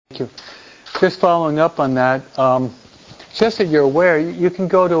you. Just following up on that, just that you're aware, you can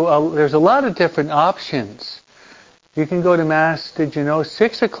go to, there's a lot of different options. You can go to Mass, did you know,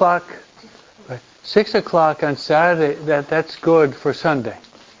 6 o'clock, 6 o'clock on Saturday, that's good for Sunday.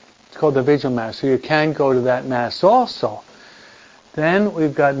 It's called the Vigil Mass, so you can go to that Mass also. Then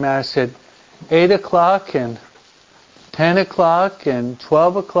we've got Mass at 8 o'clock and 10 o'clock and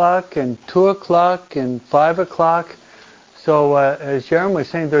 12 o'clock and 2 o'clock and 5 o'clock. So as Jeremy was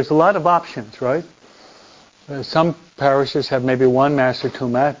saying, there's a lot of options, right? Some parishes have maybe one Mass or two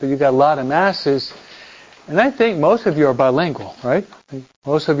Mass, but you've got a lot of Masses. And I think most of you are bilingual, right?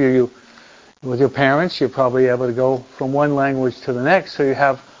 Most of you, with your parents, you're probably able to go from one language to the next, so you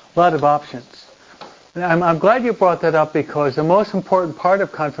have a lot of options. And I'm glad you brought that up, because the most important part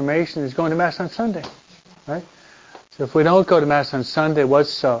of confirmation is going to Mass on Sunday, right? So if we don't go to Mass on Sunday,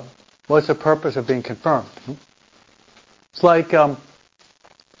 what's the purpose of being confirmed? It's like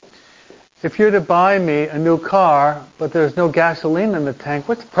if you're to buy me a new car, but there's no gasoline in the tank,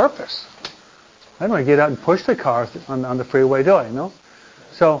 what's the purpose? I don't want to get out and push the car on the freeway, do I? No.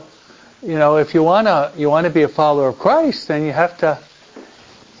 So, if you want to be a follower of Christ, then you have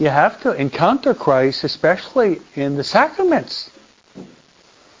to encounter Christ, especially in the sacraments.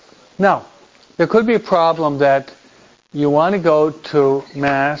 Now, there could be a problem that you want to go to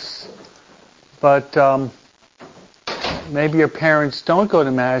Mass, but maybe your parents don't go to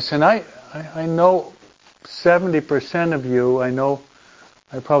Mass. And I know 70% of you,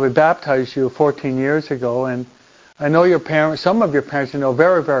 I probably baptized you 14 years ago, and I know your parents, some of your parents I know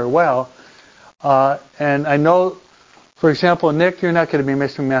very, very well. And I know, for example, Nick, you're not going to be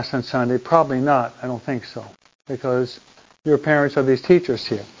missing Mass on Sunday. Probably not. I don't think so. Because your parents are these teachers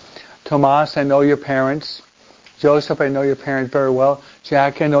here. Tomas, I know your parents. Joseph, I know your parents very well.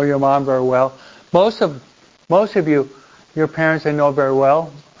 Jack, I know your mom very well. Most of you, your parents I know very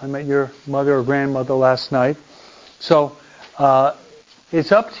well. I met your mother or grandmother last night. So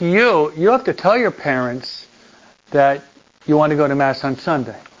it's up to you. You have to tell your parents that you want to go to Mass on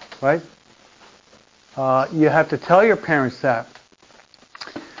Sunday, right? You have to tell your parents that.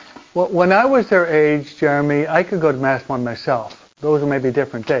 Well, when I was their age, Jeremy, I could go to Mass by myself. Those were maybe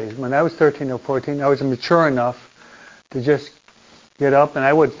different days. When I was 13 or 14, I was mature enough to just get up, and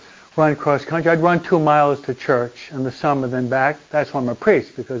I would run cross country. I'd run 2 miles to church in the summer, then back. That's why I'm a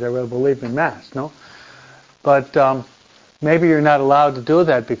priest, because I really believe in Mass, no? But maybe you're not allowed to do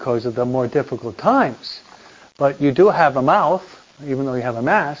that because of the more difficult times. But you do have a mouth, even though you have a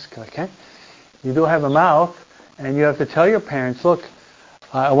mask, okay? You do have a mouth, and you have to tell your parents, look,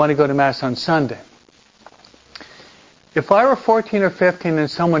 I want to go to Mass on Sunday. If I were 14 or 15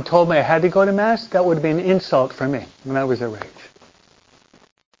 and someone told me I had to go to Mass, that would be an insult for me when I was their age.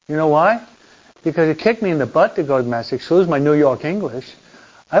 You know why? Because it kicked me in the butt to go to Mass. Excuse my New York English.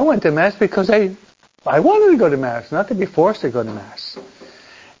 I went to Mass because I wanted to go to Mass, not to be forced to go to Mass.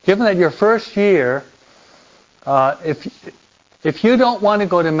 Given that your first year, if you don't want to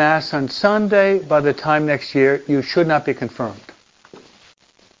go to Mass on Sunday, by the time next year, you should not be confirmed.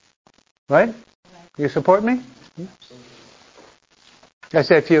 Right? You support me? I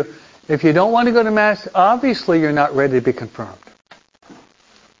say if you don't want to go to Mass, obviously you're not ready to be confirmed.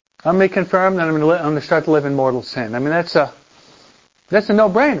 I'm going to be confirmed, and I'm going to start to live in mortal sin. I mean, that's a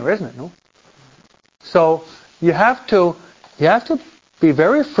no-brainer, isn't it? No? So you have to be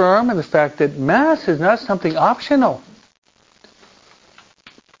very firm in the fact that Mass is not something optional.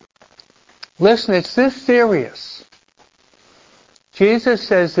 Listen, it's this serious. Jesus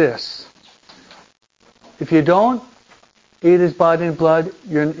says this: if you don't eat His body and blood,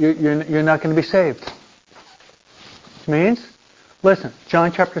 you're not going to be saved. Which means, listen,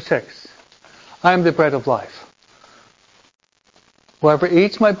 John chapter 6. I am the bread of life. Whoever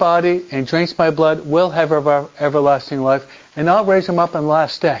eats my body and drinks my blood will have everlasting life, and I'll raise him up on the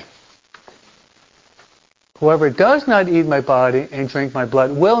last day. Whoever does not eat my body and drink my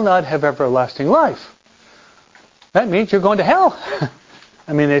blood will not have everlasting life. That means you're going to hell.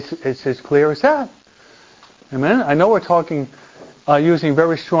 I mean, it's as clear as that. Amen? I know we're talking, using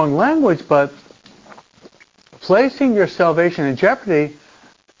very strong language, but placing your salvation in jeopardy,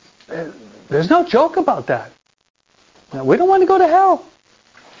 there's no joke about that. Now, we don't want to go to hell.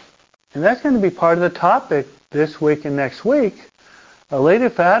 And that's going to be part of the topic this week and next week. Lady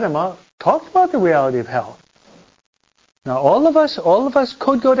Fatima talked about the reality of hell. Now, all of us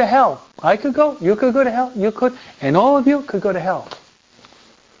could go to hell. I could go, you could go to hell, you could, and all of you could go to hell.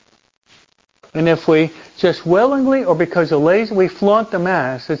 And if we just willingly or because of lazy, we flaunt the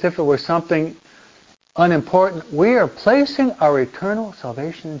Mass as if it were something unimportant, we are placing our eternal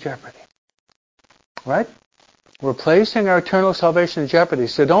salvation in jeopardy. Right? We're placing our eternal salvation in jeopardy.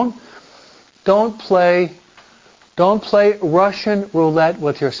 So don't play Russian roulette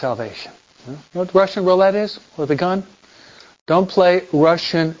with your salvation. You know what Russian roulette is with a gun? Don't play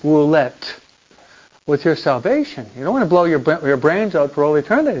Russian roulette with your salvation. You don't want to blow your brains out for all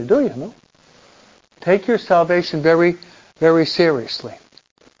eternity, do you? No. Take your salvation very, very seriously.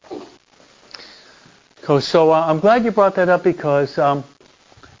 So I'm glad you brought that up because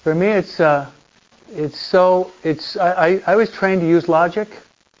for me I was trained to use logic.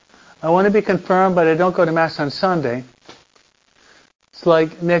 I want to be confirmed, but I don't go to Mass on Sunday. It's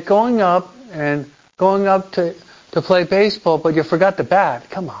like, Nick, going up to play baseball, but you forgot the bat.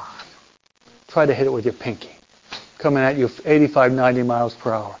 Come on. Try to hit it with your pinky. Coming at you 85, 90 miles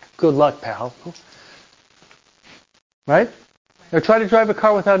per hour. Good luck, pal. Right? Or try to drive a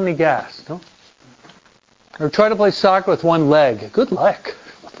car without any gas. No? Or try to play soccer with one leg. Good luck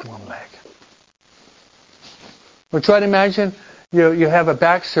with one leg. Or try to imagine you have a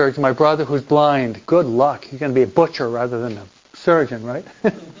back surgeon, my brother who's blind. Good luck. You're going to be a butcher rather than a surgeon, right?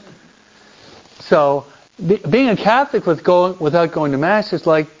 So, being a Catholic without going to Mass is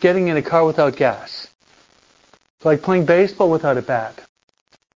like getting in a car without gas. It's like playing baseball without a bat.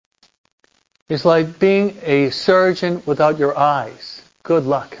 It's like being a surgeon without your eyes. Good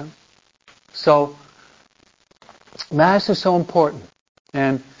luck. Huh? So, Mass is so important.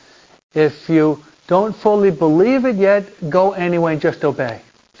 And if you don't fully believe it yet, go anyway and just obey.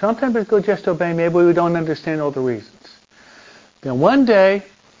 Sometimes it's good just to obey. Maybe we don't understand all the reasons. Then one day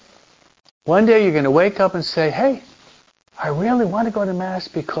you're going to wake up and say, hey, I really want to go to Mass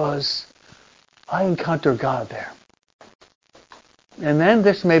because I encounter God there. And then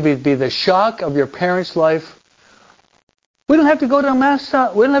this may be the shock of your parents' life. We don't have to go to Mass.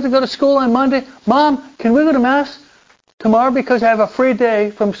 We don't have to go to school on Monday. Mom, can we go to Mass tomorrow because I have a free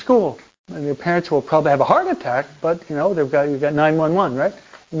day from school? And your parents will probably have a heart attack, but you've got 911, right?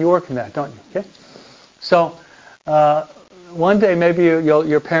 And you work in that, don't you? Okay. So one day maybe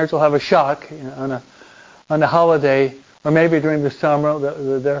your parents will have a shock on a holiday, or maybe during the summer,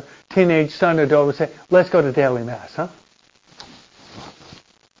 their teenage son or daughter will say, "Let's go to daily Mass," huh?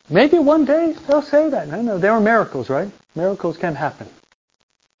 Maybe one day they'll say that. I know there are miracles, right? Miracles can happen.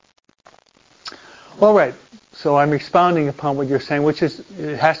 All right. So I'm expounding upon what you're saying, which is,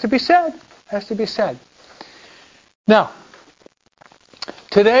 it has to be said. It has to be said. Now,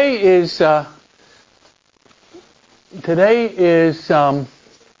 today is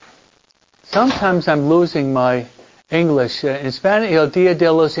sometimes I'm losing my English. In Spanish, el Día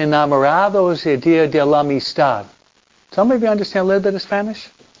de los Enamorados, el Día de la Amistad. Some of you understand a little bit of Spanish?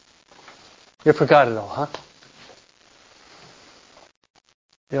 You forgot it all, huh?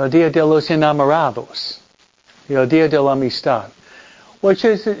 El Día de los Enamorados. El Día de la Amistad. Which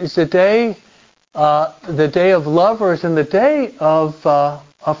is the day of lovers and the day of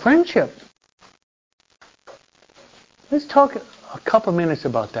friendship. Let's talk a couple minutes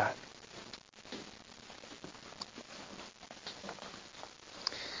about that.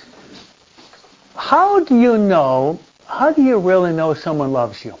 How do you really know someone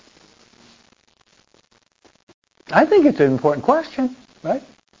loves you? I think it's an important question, right?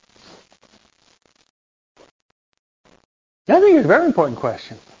 I think it's a very important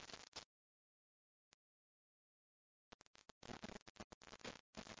question.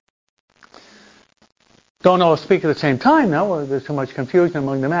 Don't all speak at the same time now, or there's too much confusion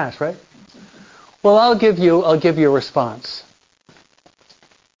among the mass, right? Well, I'll give you a response.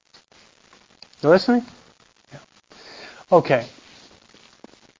 You listening? Yeah. Okay.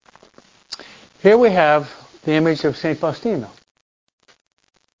 Here we have the image of St. Faustino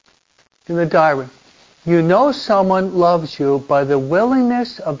in the diary. You know someone loves you by the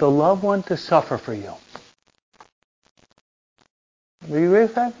willingness of the loved one to suffer for you. Do you agree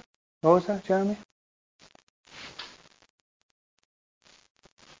with that, Rosa, Jeremy?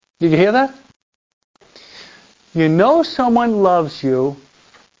 Did you hear that? You know someone loves you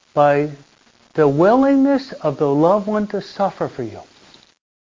by the willingness of the loved one to suffer for you.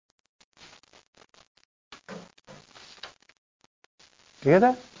 Do you hear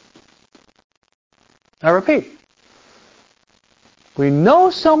that? I repeat. We know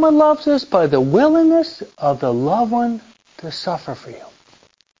someone loves us by the willingness of the loved one to suffer for you.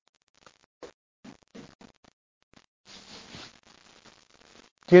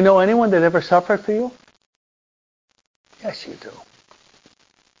 Do you know anyone that ever suffered for you? Yes, you do.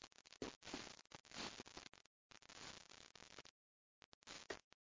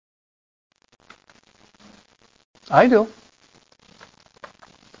 I do.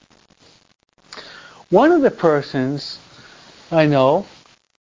 One of the persons I know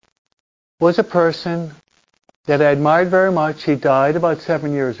was a person that I admired very much. He died about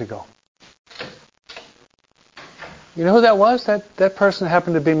 7 years ago. You know who that was? That person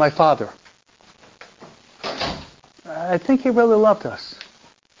happened to be my father. I think he really loved us.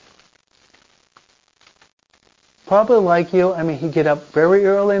 Probably like you. I mean, he'd get up very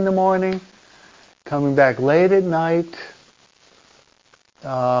early in the morning, coming back late at night,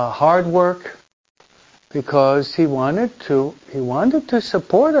 hard work, because he wanted to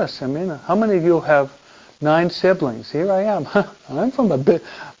support us. I mean, how many of you have 9 siblings? Here I am. I'm from a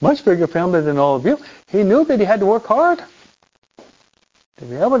much bigger family than all of you. He knew that he had to work hard to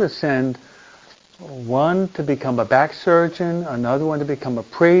be able to send one to become a back surgeon, another one to become a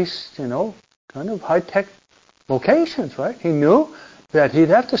priest, kind of high-tech vocations, right? He knew that he'd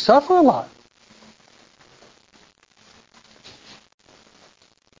have to suffer a lot.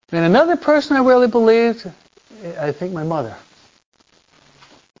 And another person I really believed, I think my mother.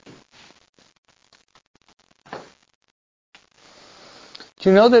 Do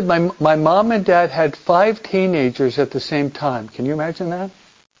you know that my mom and dad had 5 teenagers at the same time? Can you imagine that?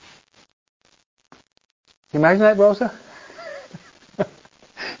 Can you imagine that, Rosa?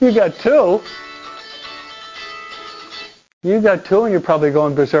 You got 2. You got 2 and you're probably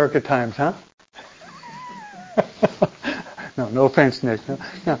going berserk at times, huh? No offense, Nick.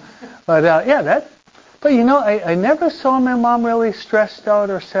 No. But But I never saw my mom really stressed out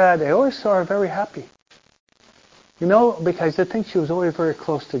or sad. I always saw her very happy. Because I think she was always very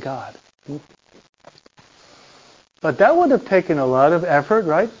close to God. But that would have taken a lot of effort,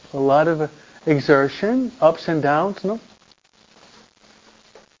 right? A lot of exertion, ups and downs, no?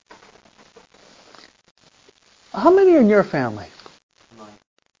 How many in your family?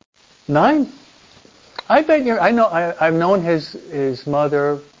 9? I bet I've known his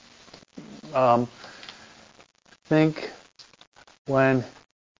mother, think when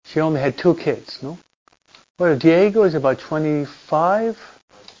she only had 2 kids, no? Well, Diego is about 25.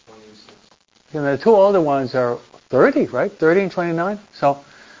 26. The 2 older ones are 30, right? 30 and 29. So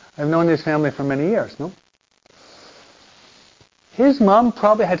I've known his family for many years, no? His mom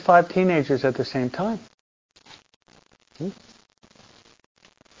probably had 5 teenagers at the same time.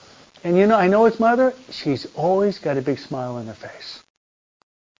 And I know his mother, she's always got a big smile on her face.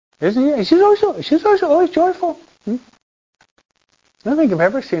 Isn't she? She's also always joyful. I don't think I've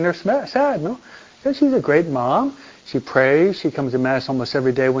ever seen her sad, no? She's a great mom. She prays. She comes to Mass almost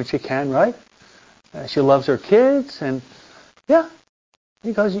every day when she can, right? She loves her kids. And,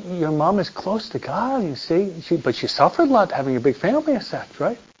 because your mom is close to God, you see. But she suffered a lot having a big family as such,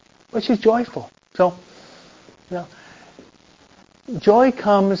 right? But she's joyful. So, joy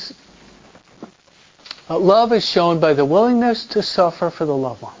comes, love is shown by the willingness to suffer for the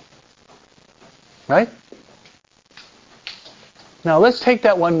loved one. Right? Now, let's take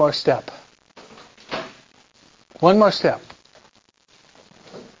that one more step. One more step.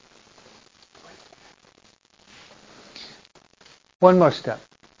 One more step.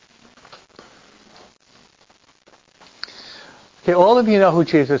 Okay, all of you know who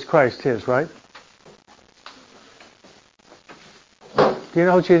Jesus Christ is, right? Do you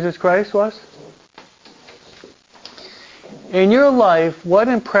know who Jesus Christ was? In your life, what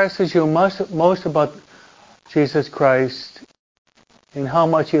impresses you most about Jesus Christ and how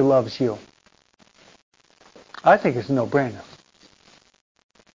much He loves you? I think it's a no-brainer.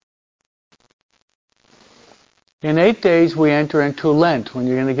 In 8 days, we enter into Lent, when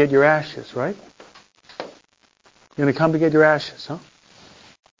you're going to get your ashes, right? You're going to come to get your ashes, huh?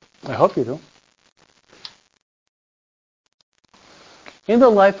 I hope you do. In the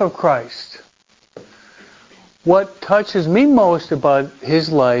life of Christ, what touches me most about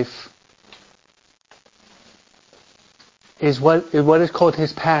His life is what is called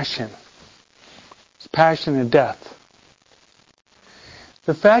His passion. His passion and death.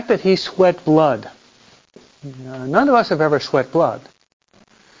 The fact that He sweat blood. None of us have ever sweat blood.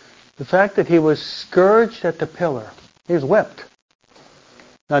 The fact that He was scourged at the pillar. He was whipped.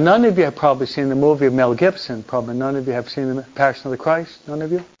 Now, none of you have probably seen the movie of Mel Gibson. Probably none of you have seen The Passion of the Christ. None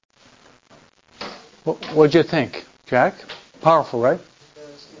of you? What'd you think, Jack? Powerful, right?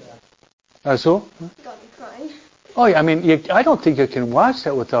 Azul? Got me crying. Oh, yeah. I mean, I don't think you can watch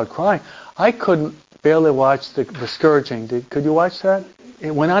that without crying. I couldn't barely watch the scourging. Could you watch that?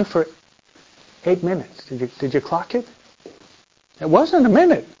 It went on for 8 minutes. Did you clock it? It wasn't a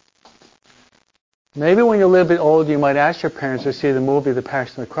minute. Maybe when you're a little bit older, you might ask your parents to see the movie The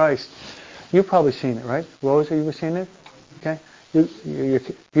Passion of the Christ. You've probably seen it, right? Rose, have you ever seen it? Okay.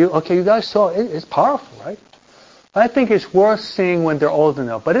 You guys saw it. It's powerful, right? I think it's worth seeing when they're old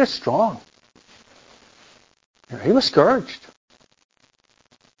enough, but it's strong. He was scourged.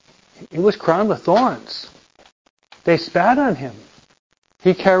 He was crowned with thorns. They spat on him.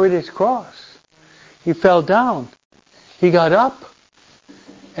 He carried his cross. He fell down. He got up.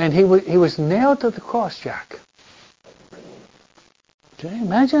 And he was nailed to the cross, Jack. Okay?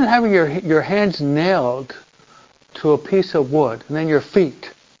 Imagine having your hands nailed to a piece of wood, and then your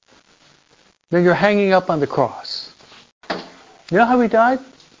feet. Then you're hanging up on the cross. You know how he died?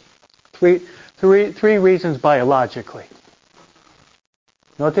 Three reasons biologically.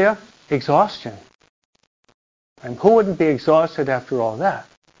 You know what they are? Exhaustion. And who wouldn't be exhausted after all that?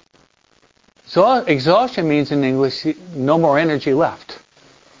 So exhaustion means in English, no more energy left.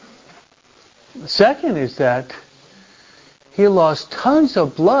 The second is that he lost tons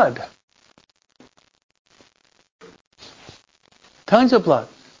of blood. Tons of blood.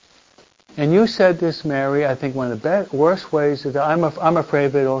 And you said this, Mary, I think one of the worst ways is that I'm afraid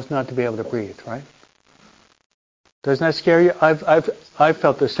of it is not to be able to breathe, right? Doesn't that scare you? I've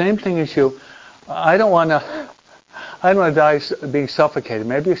felt the same thing as you. I don't want to die being suffocated.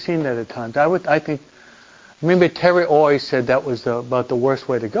 Maybe you've seen that at times. I think maybe Terry always said that was about the worst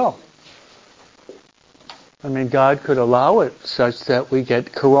way to go. I mean, God could allow it such that we get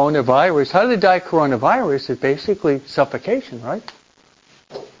coronavirus. How do they die of coronavirus? It's basically suffocation, right?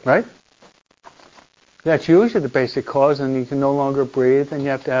 Right? That's usually the basic cause, and you can no longer breathe, and you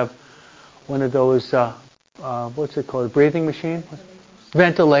have to have one of those, what's it called, breathing machine?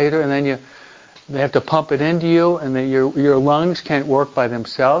 Ventilator, and then they have to pump it into you, and then your lungs can't work by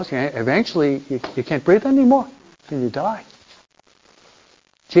themselves. Eventually, you can't breathe anymore, and you die.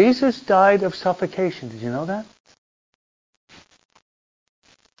 Jesus died of suffocation. Did you know that?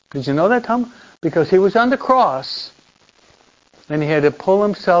 Did you know that, Tom? Because he was on the cross, and he had to pull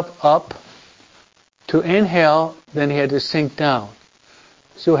himself up to inhale, then he had to sink down.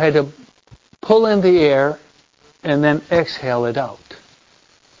 So he had to pull in the air and then exhale it out.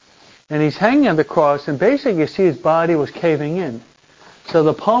 And he's hanging on the cross, and basically you see his body was caving in. So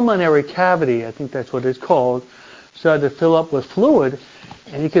the pulmonary cavity, I think that's what it's called, started to fill up with fluid,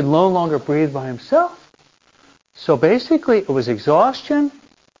 and he could no longer breathe by himself. So basically it was exhaustion,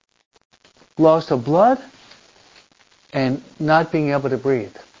 loss of blood, and not being able to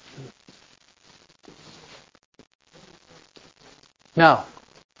breathe. Now,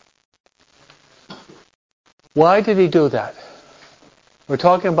 why did he do that? We're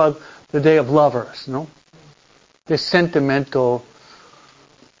talking about the Day of Lovers, no? This sentimental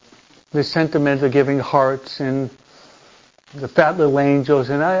giving hearts and the fat little angels,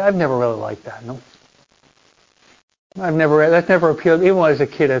 and I've never really liked that, no? That's never appealed. Even when I was a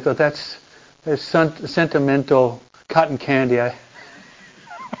kid, I thought that's sentimental cotton candy.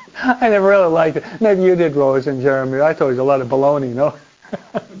 I never really liked it. Maybe you did, Rose and Jeremy. I thought it was a lot of baloney, no?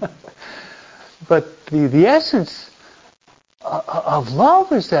 But the essence of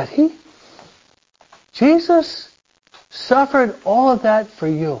love is that Jesus suffered all of that for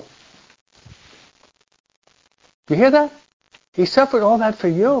you. You hear that? He suffered all that for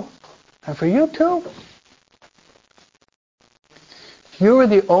you. And for you too. If you were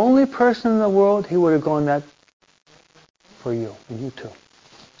the only person in the world, he would have gone that for you. And you too.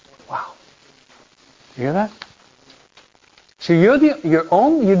 Wow. You hear that? So you're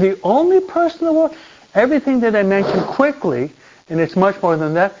the only person in the world. Everything that I mentioned quickly, and it's much more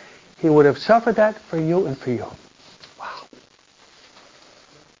than that, he would have suffered that for you and for you. Wow.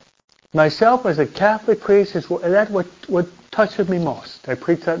 Myself as a Catholic priest, that's what touches me most. I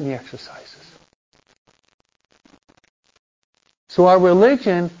preach that in the exercises. So our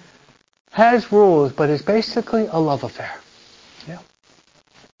religion has rules, but it's basically a love affair. Yeah.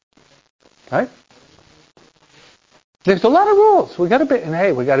 Right? There's a lot of rules. We got to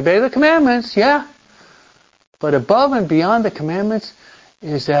obey the commandments, yeah. But above and beyond the commandments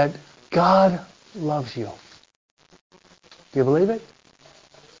is that God loves you. Do you believe it?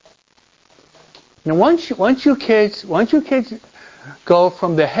 Now, once you kids go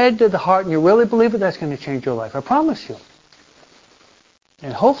from the head to the heart, and you really believe it, that's going to change your life. I promise you.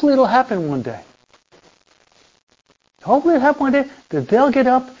 And hopefully it'll happen one day. Hopefully it'll happen one day that they'll get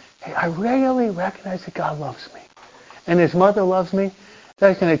up. Hey, I really recognize that God loves me, and His mother loves me.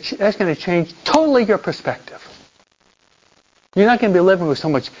 That's going to change totally your perspective. You're not going to be living with so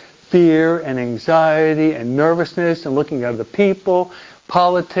much fear and anxiety and nervousness and looking at other people,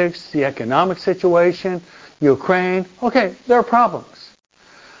 politics, the economic situation, Ukraine. Okay, there are problems.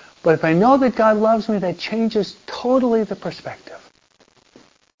 But if I know that God loves me, that changes totally the perspective.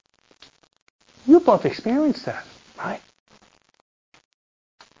 You both experienced that, right?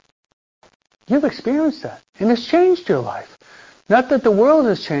 You've experienced that. And it's changed your life. Not that the world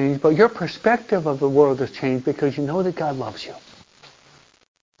has changed, but your perspective of the world has changed because you know that God loves you.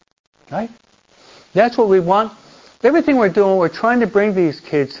 Right? That's what we want Everything we're doing, we're trying to bring these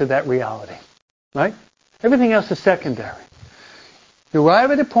kids to that reality. Right? Everything else is secondary. You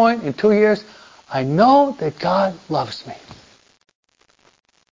arrive at a point in 2 years, I know that God loves me.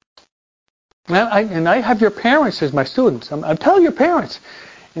 And I have your parents as my students. I'm telling your parents,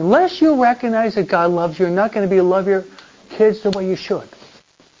 unless you recognize that God loves you, you're not going to be able to love your kids the way you should. You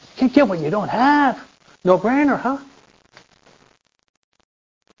can't get what you don't have. No brainer, huh?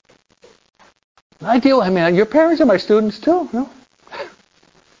 Your parents are my students too, no?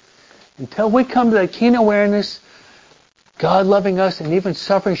 Until we come to that keen awareness, God loving us and even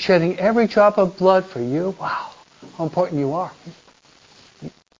suffering, shedding every drop of blood for you, wow, how important you are.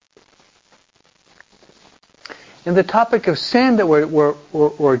 And the topic of sin that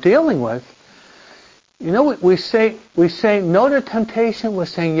we're dealing with, we say no to temptation, we're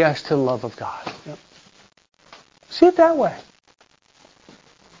saying yes to the love of God. Yep. See it that way.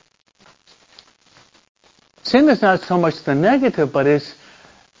 Sin is not so much the negative, but it's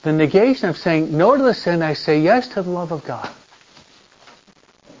the negation of saying no to the sin, I say yes to the love of God.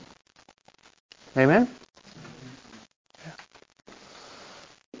 Amen? Yeah.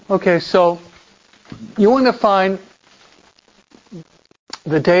 Okay, so you want to find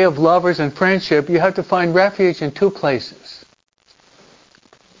the day of lovers and friendship, you have to find refuge in two places.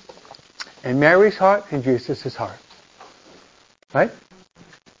 In Mary's heart and Jesus' heart. Right?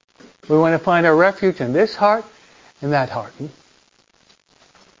 We want to find our refuge in this heart and that heart.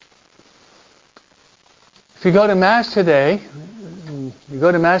 If you go to Mass today,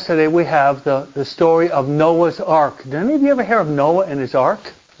 we have the story of Noah's Ark. Did any of you ever hear of Noah and his ark?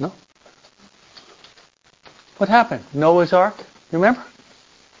 No? What happened? Noah's Ark? You remember?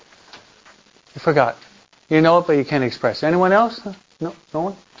 You forgot. You know it, but you can't express it. Anyone else? No? No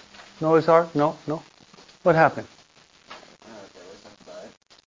one? Noah's Ark? No? No? What happened?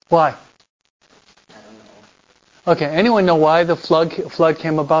 Why? I don't know. Okay, anyone know why the flood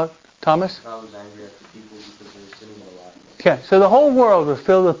came about, Thomas? God was angry at the people because they were sinning a lot. Okay, so the whole world was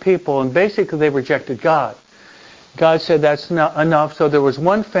filled with people, and basically they rejected God. God said that's not enough, so there was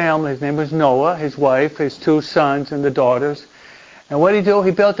one family, his name was Noah, his wife, his 2 sons, and the daughters. And what did he do?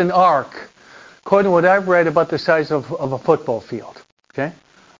 He built an ark, according to what I've read, about the size of a football field. Okay?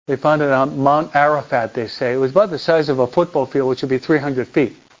 They found it on Mount Arafat, they say. It was about the size of a football field, which would be 300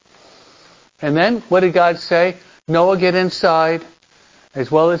 feet. And then, what did God say? Noah get inside, as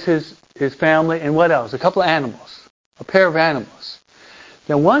well as his family, and what else? A couple of animals. A pair of animals.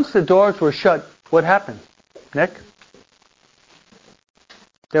 Then once the doors were shut, what happened? Nick?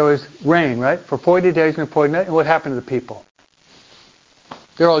 There was rain, right? For 40 days and 40 nights. And what happened to the people?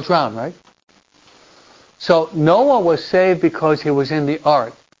 They're all drowned, right? So Noah was saved because he was in the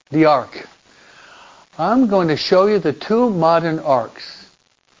ark. The ark. I'm going to show you the 2 modern arks.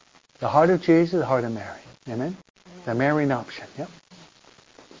 The heart of Jesus, the heart of Mary. Amen? The Marian option. Yep.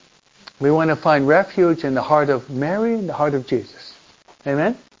 We want to find refuge in the heart of Mary and the heart of Jesus.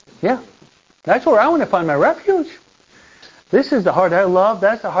 Amen? Yeah. That's where I want to find my refuge. This is the heart I love.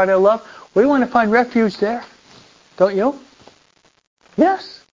 That's the heart I love. We want to find refuge there. Don't you?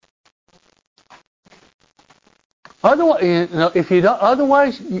 Yes. Otherwise, if you don't,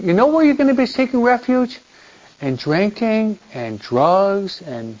 otherwise, you know where you're going to be seeking refuge? And drinking, and drugs,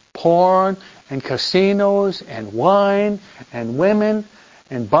 and porn, and casinos, and wine, and women,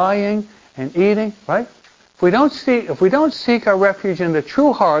 and buying, and eating, right? If we don't seek our refuge in the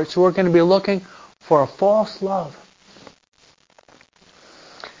true heart, so we're going to be looking for a false love.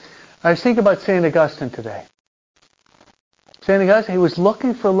 I was thinking about St. Augustine today. St. Augustine, he was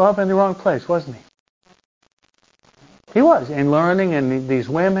looking for love in the wrong place, wasn't he? He was, in learning and these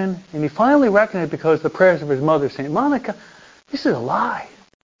women, and he finally recognized because of the prayers of his mother, St. Monica, this is a lie.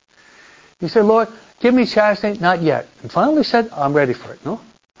 He said, Lord, give me chastity, not yet. And finally said, I'm ready for it, no?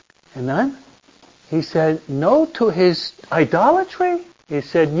 And then he said no to his idolatry. He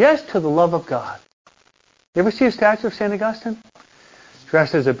said yes to the love of God. You ever see a statue of St. Augustine?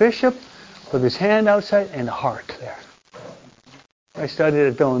 Dressed as a bishop, with his hand outside and a heart there. I studied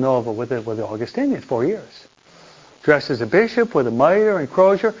at Villanova with the Augustinians 4 years. Dressed as a bishop with a mitre and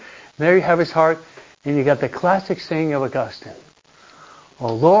crozier. And there you have his heart. And you got the classic saying of Augustine.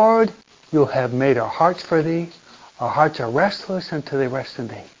 O Lord, you have made our hearts for thee. Our hearts are restless until they rest in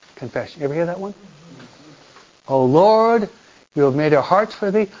thee. Confession. You ever hear that one? O Lord, you have made our hearts for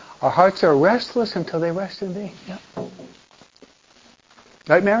thee. Our hearts are restless until they rest in thee. Yeah.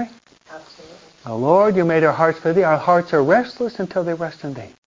 Right, Mary? Absolutely. O Lord, you made our hearts for thee. Our hearts are restless until they rest in thee.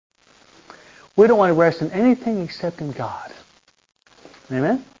 We don't want to rest in anything except in God.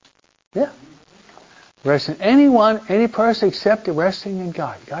 Amen? Yeah. Rest in anyone, any person except resting in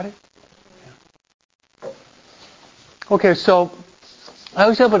God. Got it? Yeah. Okay, so I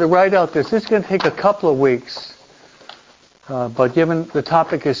was able to write out this. This is going to take a couple of weeks. But given the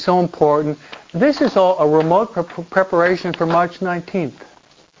topic is so important, this is all a remote preparation for March 19th.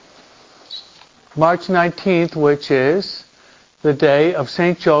 March 19th, which is the day of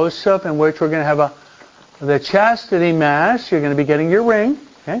St. Joseph, in which we're going to have the Chastity Mass. You're going to be getting your ring.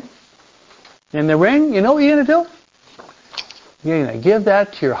 Okay? In the ring, you know what you're going to do? You're going to give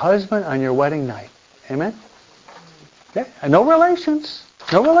that to your husband on your wedding night. Amen? Okay? And no relations.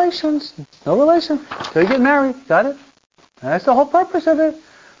 No relations. No relations. Till you get married. Got it? And that's the whole purpose of it.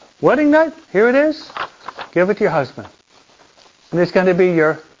 Wedding night, here it is. Give it to your husband. And it's going to be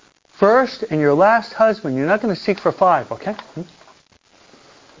your first and your last husband. You're not going to seek for 5, okay? You're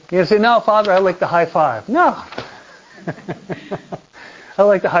going to say, no, Father, I like the high 5. No. I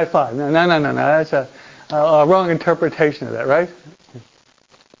like the high 5. No. That's a wrong interpretation of that, right?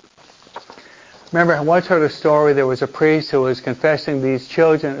 Remember, I once heard a story. There was a priest who was confessing these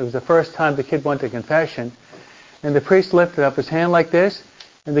children. It was the first time the kid went to confession. And the priest lifted up his hand like this,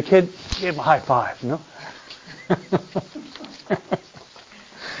 and the kid gave him a high 5, you know?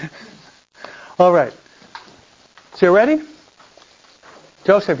 All right. So you ready?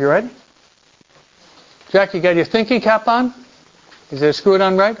 Joseph, you ready? Jack, you got your thinking cap on? Is it screwed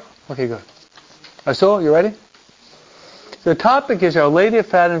on right? Okay, good. Asul, you ready? The topic is Our Lady of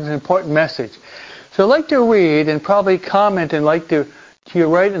Fatima's important message. So I'd like to read and probably comment and like to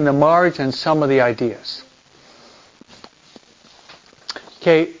write in the margin some of the ideas.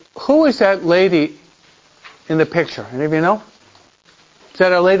 Okay, who is that lady in the picture? Any of you know? Is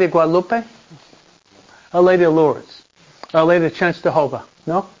that Our Lady of Guadalupe? Our Lady of Lourdes? Our Lady of Chenstohova?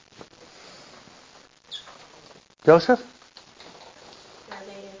 No? Joseph? Our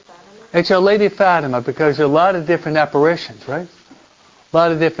Lady of Fatima. It's Our Lady of Fatima because there are a lot of different apparitions, right? A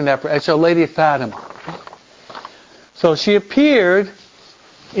lot of different apparitions. It's Our Lady of Fatima. So she appeared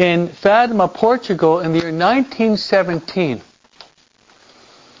in Fatima, Portugal in the year 1917.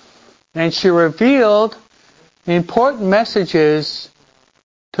 And she revealed important messages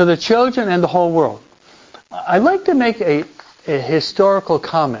to the children and the whole world. I'd like to make a historical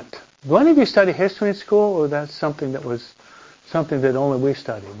comment. Do any of you study history in school, or that's something that only we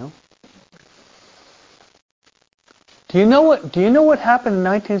study? No. Do you know what happened in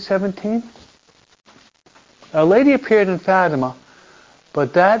 1917? A lady appeared in Fatima,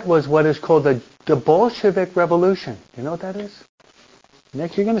 but that was what is called the Bolshevik Revolution. You know what that is?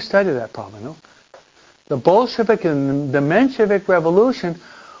 Next, you're going to study that probably, no? The Bolshevik and the Menshevik Revolution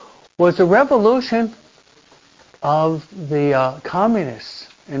was a revolution of the communists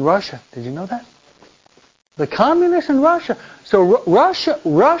in Russia. Did you know that? The communists in Russia. So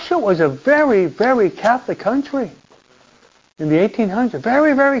Russia was a very, very Catholic country in the 1800s.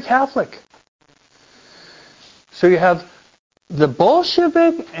 Very, very Catholic. So you have the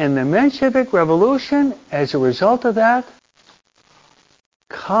Bolshevik and the Menshevik Revolution. As a result of that,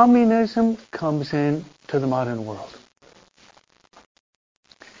 communism comes into the modern world.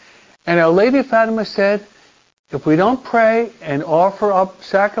 And Our Lady of Fatima said, if we don't pray and offer up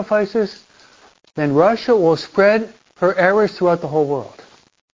sacrifices, then Russia will spread her errors throughout the whole world.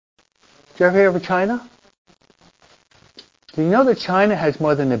 Did you ever hear of China? Do you know that China has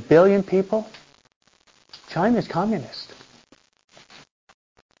more than 1 billion people? China is communist.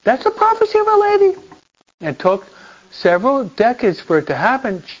 That's a prophecy of Our Lady. It took several decades for it to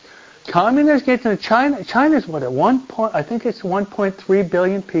happen. Communists get to China. China's what, I think it's 1.3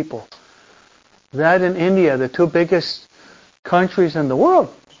 billion people. That and India, the 2 biggest countries in the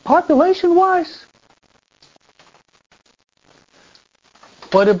world, population-wise.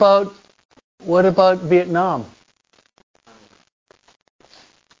 What about Vietnam?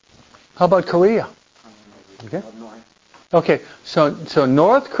 How about Korea? Okay, so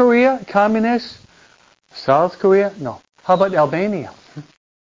North Korea, communist. South Korea? No. How about Albania?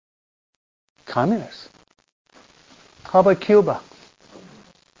 Communist. How about Cuba?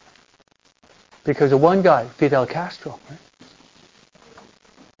 Because of one guy, Fidel Castro. Right?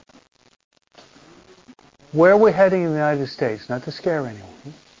 Where are we heading in the United States? Not to scare anyone.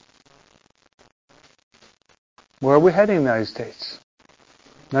 Where are we heading in the United States?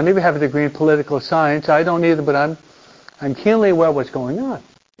 None of you have a degree in political science. I don't either, but I'm keenly aware of what's going on.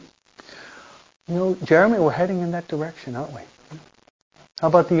 You know, Jeremy, we're heading in that direction, aren't we? How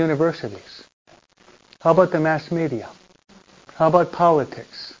about the universities? How about the mass media? How about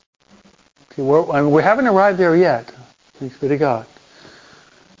politics? See, we haven't arrived there yet. Thanks be to God.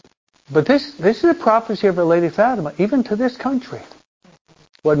 But this is a prophecy of Our Lady Fatima, even to this country.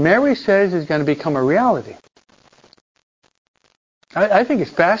 What Mary says is going to become a reality. I think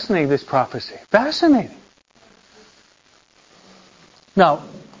it's fascinating, this prophecy. Fascinating. Now,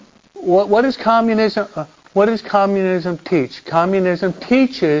 what does communism? What does communism teach? Communism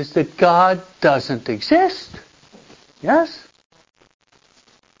teaches that God doesn't exist. Yes?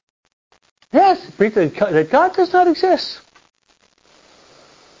 Yes, that God does not exist.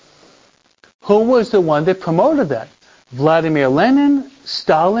 Who was the one that promoted that? Vladimir Lenin,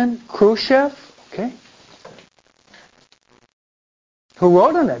 Stalin, Khrushchev, okay? Who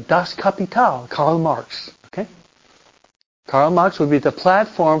wrote on that? Das Kapital, Karl Marx, okay? Karl Marx would be the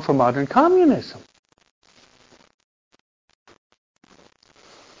platform for modern communism.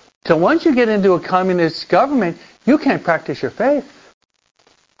 So once you get into a communist government, you can't practice your faith.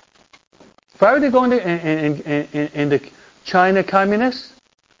 If I were to go into China communist,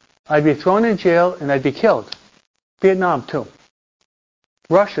 I'd be thrown in jail and I'd be killed. Vietnam too.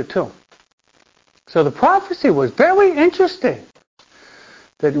 Russia too. So the prophecy was very interesting.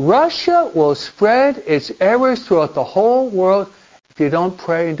 That Russia will spread its errors throughout the whole world if you don't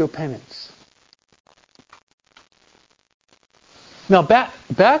pray and do penance. Now back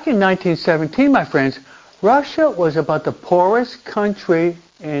in 1917, my friends, Russia was about the poorest country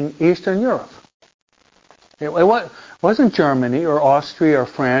in Eastern Europe. It wasn't Germany or Austria or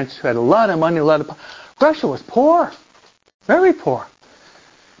France who had a lot of money, Russia was poor, very poor.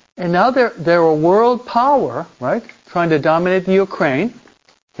 And now they're a world power, right? Trying to dominate the Ukraine,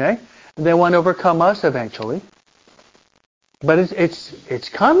 okay? And they want to overcome us eventually. But it's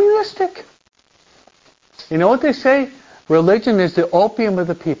communistic. You know what they say? Religion is the opium of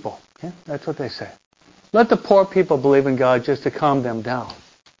the people. Okay? That's what they say. Let the poor people believe in God just to calm them down.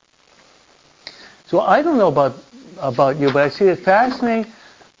 So I don't know about you, but I see it fascinating.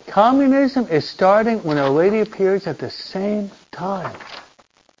 Communism is starting when Our Lady appears at the same time.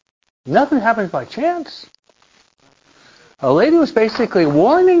 Nothing happens by chance. Our Lady was basically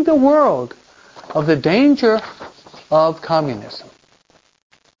warning the world of the danger of communism.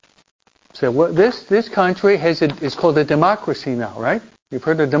 So this country is called a democracy now, right? You've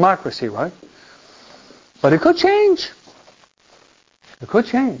heard of democracy, right? But it could change. It could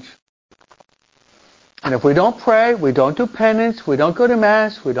change. And if we don't pray, we don't do penance, we don't go to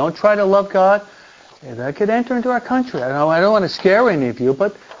Mass, we don't try to love God, that could enter into our country. I don't want to scare any of you,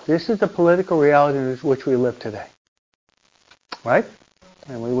 but this is the political reality in which we live today. Right?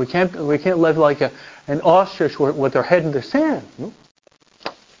 And we can't live like an ostrich with their head in the sand.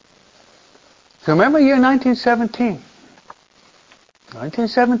 So remember year 1917.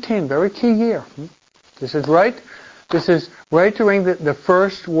 1917, very key year. This is right during the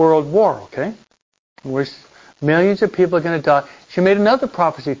First World War, okay? Where millions of people are going to die. She made another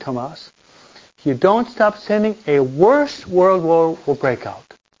prophecy, Tomas. If you don't stop sinning, a worse world war will break out.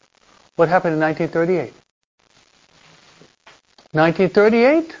 What happened in 1938?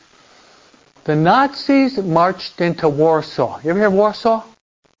 1938, the Nazis marched into Warsaw. You ever hear of Warsaw?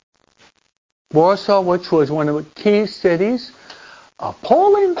 Warsaw, which was one of the key cities of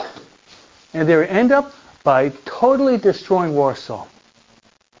Poland, and they end up by totally destroying Warsaw.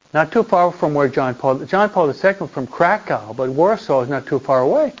 Not too far from where John Paul II was from Krakow, but Warsaw is not too far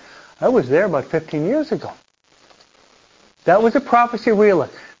away. I was there about 15 years ago. That was a prophecy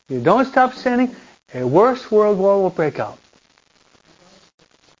realized. If you don't stop sinning, a worse world war will break out.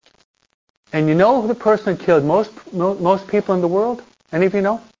 And you know who the person who killed most people in the world? Any of you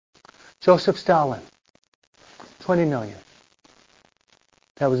know? Joseph Stalin. 20 million.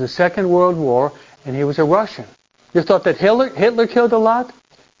 That was the Second World War, and he was a Russian. You thought that Hitler killed a lot?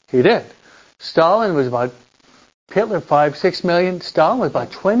 He did. Stalin was about, Hitler 5-6 million. Stalin was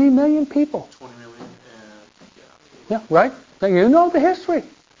about 20 million people. 20 million, yeah, right? Now you know the history.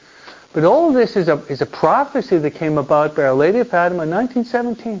 But all of this is a prophecy that came about by Our Lady of Fatima in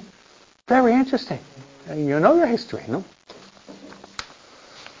 1917. Very interesting. You know your history, no?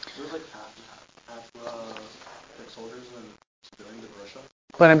 There's like half soldiers and civilians in Russia.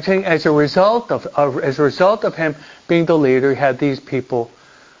 But I'm saying, as a result of him being the leader, he had these people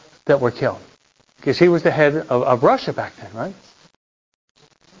that were killed. Because he was the head of Russia back then, right?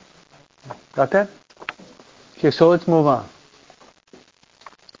 Got that? Okay, so let's move on.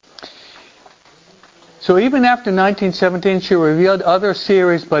 So even after 1917, she revealed other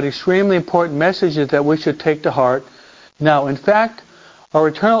serious but extremely important messages that we should take to heart. Now, in fact, our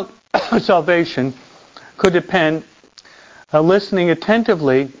eternal salvation could depend on listening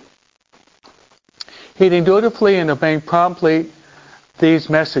attentively, heeding dutifully, and obeying promptly these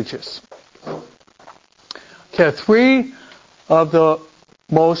messages. Okay, 3 of the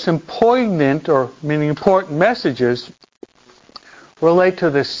most important, important messages relate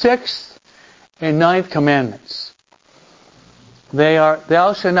to the 6th and 9th commandments. They are,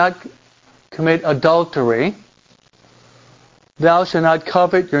 thou shalt not commit adultery, thou shalt not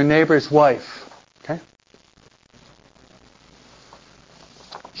covet your neighbor's wife. Okay?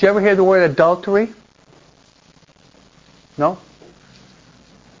 Did you ever hear the word adultery? No?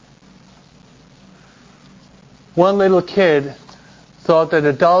 One little kid thought that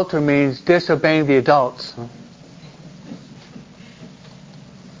adultery means disobeying the adults.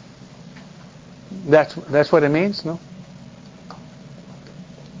 That's what it means? No?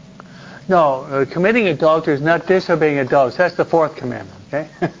 No, committing adultery is not disobeying adults. That's the fourth commandment. Okay?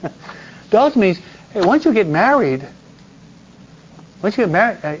 Adultery means, hey, once you get married,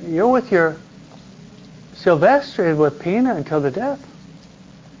 you're with your Sylvester with Pina until the death.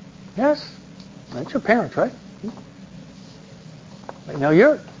 Yes, that's your parents, right? Now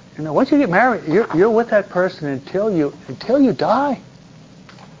once you get married, you're with that person until you die.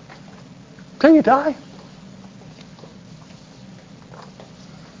 Until you die.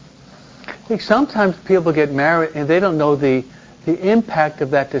 I think sometimes people get married and they don't know the impact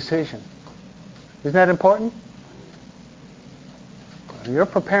of that decision. Isn't that important? You're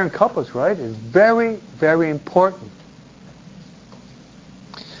preparing couples, right? It's very, very important.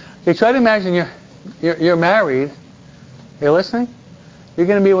 You try to imagine you're married. You're listening? You're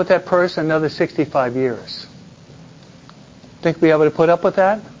going to be with that person another 65 years. Think we'll be able to put up with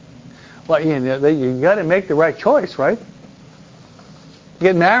that? Well, you got to make the right choice, right? You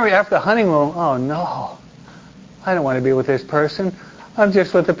get married after the honeymoon. Oh no, I don't want to be with this person. I'm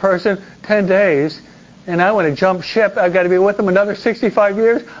just with the person 10 days, and I want to jump ship. I've got to be with them another 65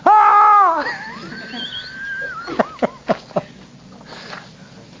 years. Ah!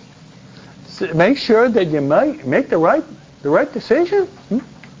 So make sure that you make the right decision.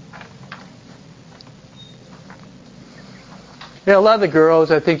 A lot of the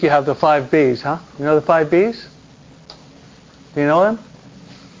girls, I think you have the 5 B's, huh? You know the 5 B's? Do you know them?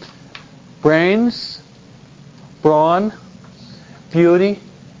 Brains, brawn, beauty,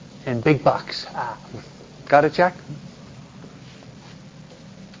 and big bucks. Got it, Jack?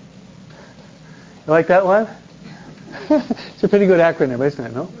 You like that one? It's a pretty good acronym, isn't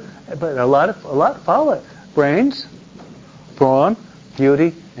it? No, but a lot follow it. Brains, brawn,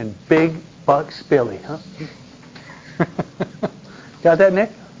 beauty, and big bucks, Billy. Huh? Got that, Nick?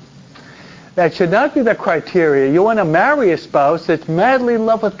 That should not be the criteria. You want to marry a spouse that's madly in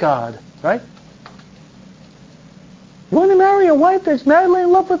love with God, right? You want to marry a wife that's madly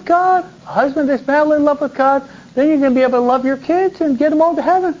in love with God, a husband that's madly in love with God, then you're going to be able to love your kids and get them all to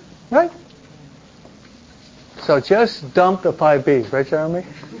heaven, right? So just dump the 5 B's, right, Jeremy?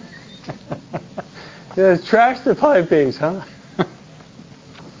 Just trash the 5 B's, huh?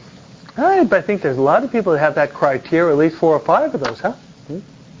 But I think there's a lot of people that have that criteria, at least 4 or 5 of those, huh? And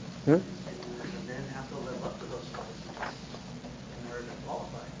then have to live up to those qualities in order to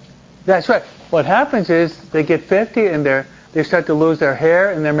qualify. That's right. What happens is they get 50 and they start to lose their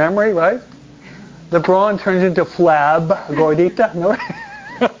hair and their memory, right? The brawn turns into flab, gordita, no?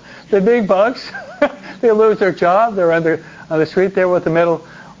 The big bucks, they lose their job. They're on the street there with the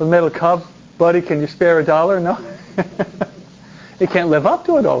metal cup. Buddy, can you spare $1? No? You can't live up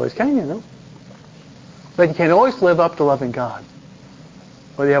to it always, can you? No? But you can always live up to loving God.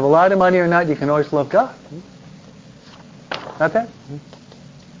 Whether you have a lot of money or not, you can always love God. Not that?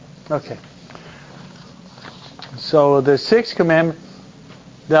 Okay. So the 6th commandment,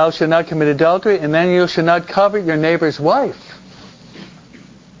 thou shalt not commit adultery, and then you shall not covet your neighbor's wife.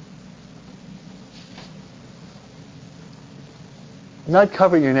 Not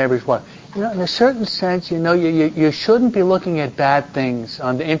covet your neighbor's wife. In a certain sense, you shouldn't be looking at bad things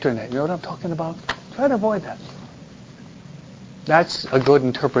on the internet. You know what I'm talking about? Try to avoid that. That's a good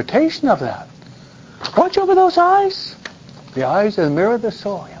interpretation of that. Watch over those eyes. The eyes are the mirror of the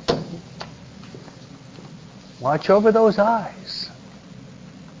soul. Yeah. Watch over those eyes.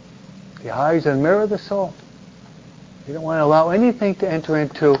 The eyes are the mirror of the soul. You don't want to allow anything to enter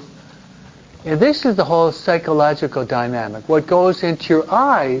into. And this is the whole psychological dynamic. What goes into your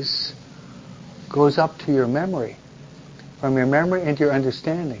eyes goes up to your memory. From your memory into your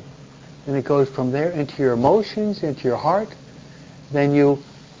understanding. And it goes from there into your emotions, into your heart. Then you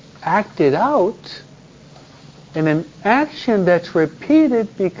act it out. And an action that's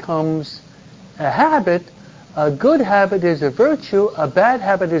repeated becomes a habit. A good habit is a virtue. A bad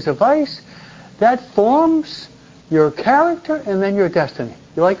habit is a vice. That forms your character and then your destiny.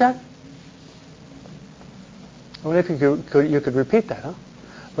 You like that? I wonder if you could repeat that, huh?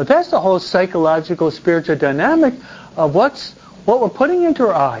 But that's the whole psychological, spiritual dynamic of what we're putting into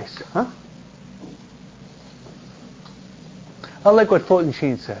our eyes, huh? I like what Fulton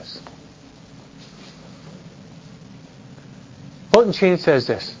Sheen says. Fulton Sheen says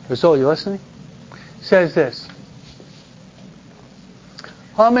this. Rizal, you listening? Says this.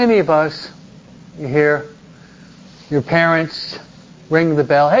 How many of us, you hear your parents ring the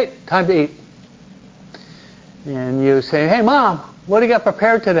bell, hey, time to eat. And you say, hey, Mom, what do you got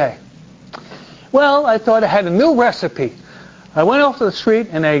prepared today? Well, I thought I had a new recipe. I went off to the street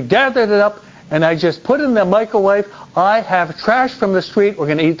and I gathered it up and I just put it in the microwave. I have trash from the street. We're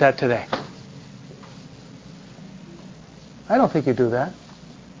going to eat that today. I don't think you do that.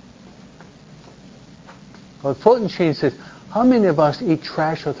 Well, Fulton Sheen says, how many of us eat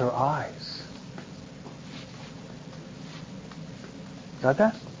trash with our eyes? Got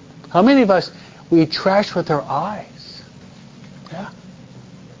that? How many of us, we eat trash with our eyes? Yeah.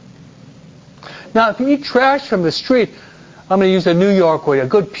 Now, if you eat trash from the street, I'm going to use a New York word, a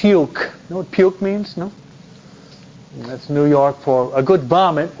good puke. You know what puke means? No? That's New York for a good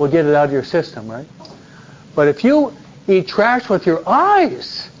vomit. Will get it out of your system, right? But if you eat trash with your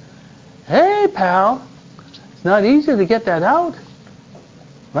eyes, hey, pal, it's not easy to get that out,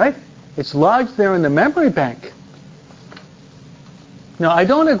 right? It's lodged there in the memory bank. Now, I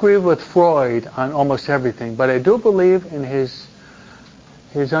don't agree with Freud on almost everything, but I do believe in his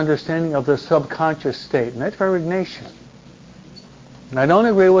understanding of the subconscious state, and that's very Ignatian. And I don't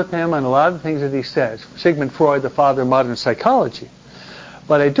agree with him on a lot of the things that he says. Sigmund Freud, the father of modern psychology.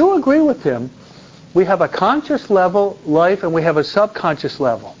 But I do agree with him. We have a conscious level life and we have a subconscious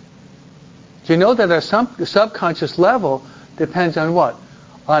level. Do you know that our subconscious level depends on what?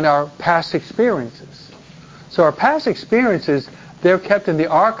 On our past experiences. So our past experiences, they're kept in the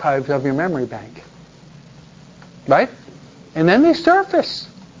archives of your memory bank. Right? And then they surface.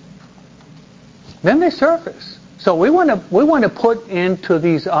 So we want to put into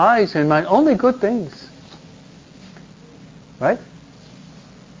these eyes and mind only good things. Right?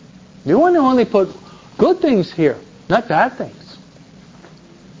 You want to only put good things here, not bad things.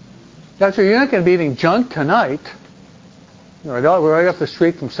 That's why you're not going to be eating junk tonight. Right off the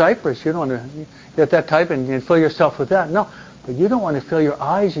street from Cyprus. You don't want to get that type and fill yourself with that. No. But you don't want to fill your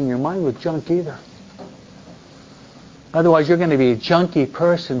eyes and your mind with junk either. Otherwise you're going to be a junky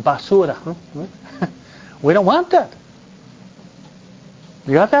person, basura. We don't want that.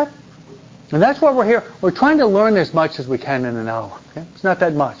 You got that? And that's why we're here. We're trying to learn as much as we can in an hour. Okay? It's not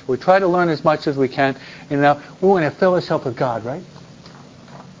that much. We try to learn as much as we can in an hour. We want to fill ourselves with God, right?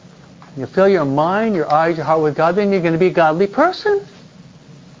 You fill your mind, your eyes, your heart with God, then you're going to be a godly person.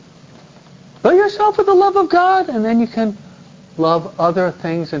 Fill yourself with the love of God, and then you can love other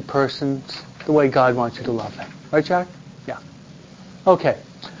things and persons the way God wants you to love them. Right, Jack? Yeah. Okay.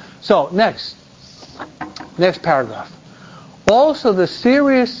 So, next paragraph. Also, the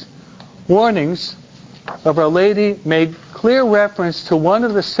serious warnings of Our Lady made clear reference to one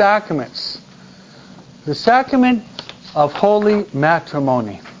of the sacraments, the sacrament of holy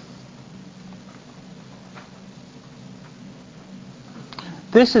matrimony.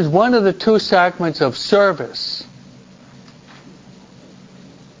 This is one of the two sacraments of service.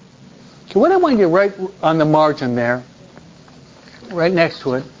 So what I want you to write on the margin there, right next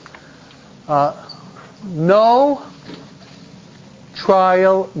to it, no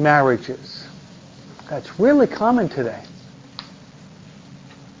trial marriages. That's really common today.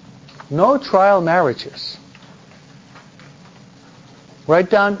 No trial marriages. Write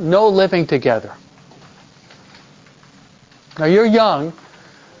down no living together. Now you're young,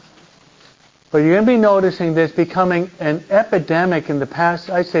 but you're going to be noticing this becoming an epidemic in the past,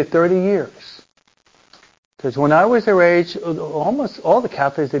 I'd say 30 years. Because when I was their age, almost all the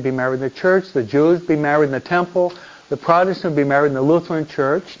Catholics, they'd be married in the church, the Jews would be married in the temple, the Protestants would be married in the Lutheran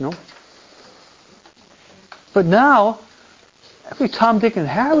church, no? But now, every Tom, Dick, and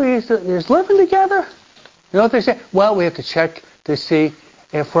Harry is living together. You know what they say? Well, we have to check to see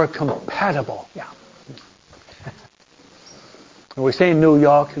if we're compatible. Yeah. And we say in New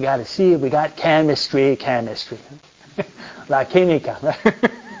York, we got to see if we got chemistry. La química.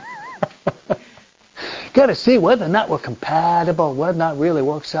 Got to see whether or not we're compatible, whether or not it really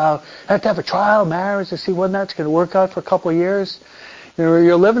works out. Have to have a trial marriage to see whether or not it's going to work out for a couple of years.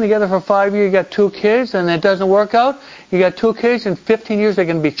 You're living together for 5 years, you got 2 kids, and it doesn't work out. You got 2 kids, in 15 years they're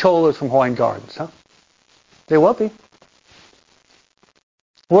going to be cholas from Hawaiian Gardens, huh? They will be.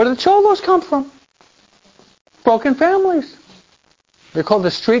 Where do the cholos come from? Broken families. They're called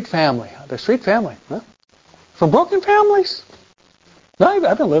the street family. The street family, huh? From broken families.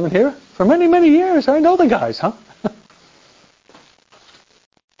 I've been living here for many, many years. I know the guys, huh?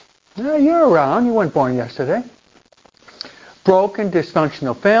 Yeah, you're around. You weren't born yesterday. Broken,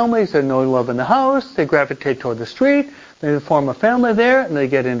 dysfunctional families. There's no love in the house. They gravitate toward the street. They form a family there, and they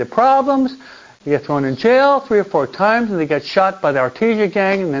get into problems. They get thrown in jail 3 or 4 times, and they get shot by the Artesia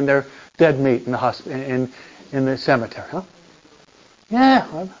gang, and then they're dead meat in the in the cemetery, huh?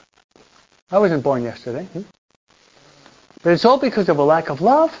 Yeah, I wasn't born yesterday. But it's all because of a lack of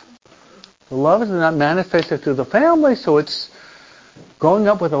love. The love is not manifested through the family, so it's growing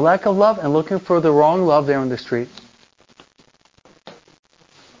up with a lack of love and looking for the wrong love there in the street.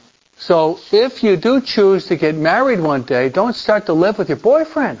 So if you do choose to get married one day, don't start to live with your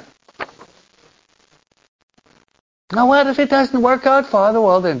boyfriend. Now what if it doesn't work out, Father?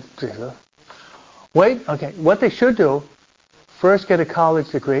 Well then, wait, okay, what they should do, first get a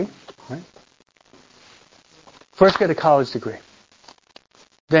college degree, right? First get a college degree.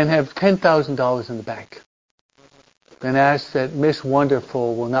 Then have $10,000 in the bank. Then ask that Miss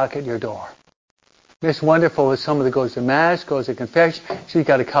Wonderful will knock at your door. Miss Wonderful is someone that goes to Mass, goes to confession. She's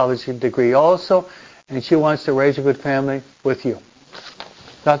got a college degree also, and she wants to raise a good family with you.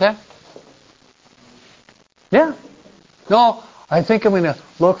 Got that? Yeah. No, I think I'm going to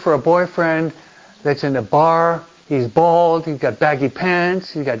look for a boyfriend that's in a bar. He's bald, he's got baggy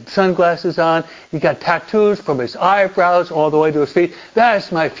pants, he's got sunglasses on, he's got tattoos from his eyebrows all the way to his feet.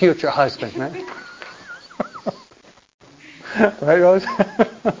 That's my future husband, right? Right, Rose?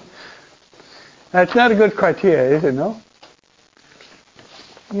 That's not a good criteria, is it, no?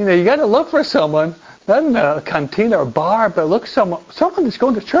 You know, you got to look for someone, not in a cantina or bar, but look someone that's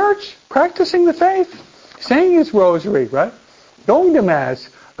going to church, practicing the faith, saying his rosary, right? Going to Mass,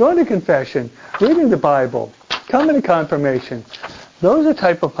 going to confession, reading the Bible, coming to confirmation. Those are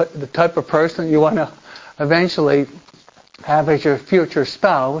the type of person you want to eventually have as your future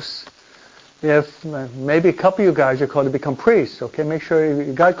spouse. If maybe a couple of you guys are called to become priests, okay? Make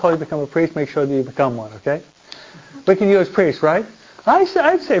sure God called you to become a priest. Make sure that you become one, okay? We can use priests, right?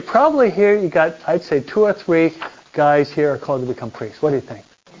 I'd say probably here you got. I'd say 2 or 3 guys here are called to become priests. What do you think?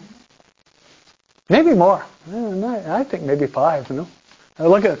 Maybe more. I think maybe 5. You know?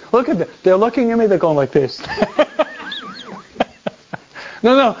 Look at them. They're looking at me. They're going like this.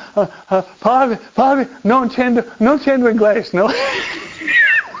 No, Padre, no entiendo inglés, no.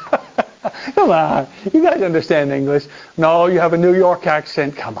 Come on, you guys understand English. No, you have a New York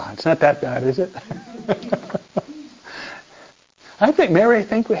accent. Come on, it's not that bad, is it? I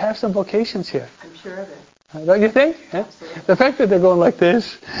think we have some vocations here. I'm sure of it. Don't you think? Yeah? The fact that they're going like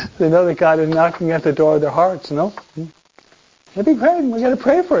this, they know that God is knocking at the door of their hearts, no? It'd be great. We got to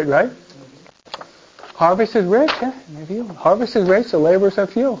pray for it, right? Harvest is rich, yeah. Maybe harvest is rich, the laborers are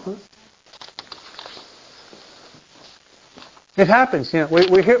few. Huh? It happens, you know.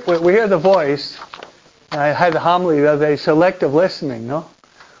 We hear the voice. I had the homily the other day, selective listening, no?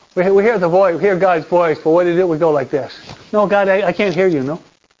 We hear the voice, we hear God's voice, but what do we do? We go like this. No, God, I can't hear you, no?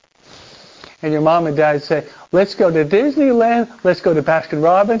 And your mom and dad say, let's go to Disneyland, let's go to Baskin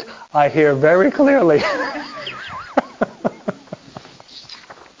Robbins. I hear very clearly.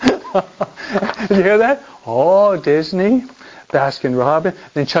 Did you hear that? Oh, Disney, Baskin Robbins,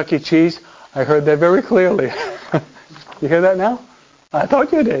 then Chuck E. Cheese. I heard that very clearly. You hear that now? I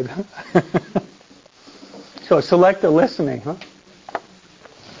thought you did. So selective listening, huh?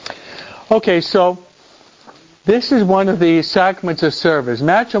 Okay, so this is one of the sacraments of service.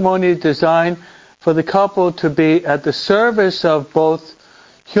 Matrimony is designed for the couple to be at the service of both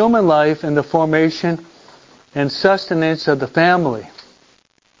human life and the formation and sustenance of the family.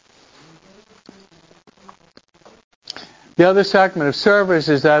 The other sacrament of service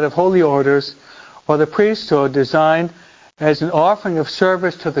is that of holy orders or the priesthood, designed as an offering of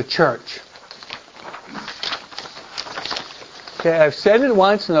service to the church. Okay, I've said it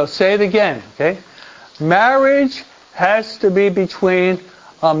once and I'll say it again. Okay, marriage has to be between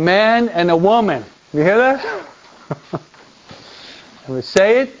a man and a woman. You hear that? I'm going to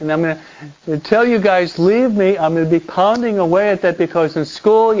say it, and I'm going to, until you guys leave me, I'm going to be pounding away at that, because in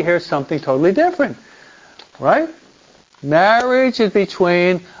school you hear something totally different. Right? Marriage is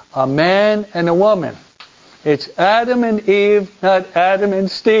between a man and a woman. It's Adam and Eve, not Adam and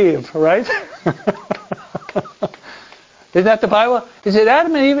Steve, right? Isn't that the Bible? Is it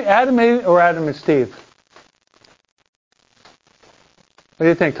Adam and Eve, or Adam and Steve? What do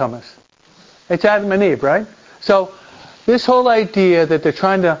you think, Thomas? It's Adam and Eve, right? So this whole idea that they're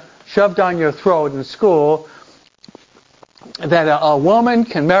trying to shove down your throat in school, that a woman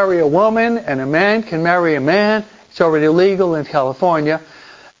can marry a woman and a man can marry a man, it's already illegal in California.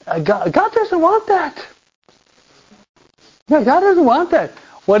 God doesn't want that. No, God doesn't want that.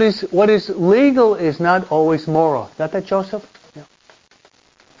 What is legal is not always moral. Got that, Joseph? Yeah.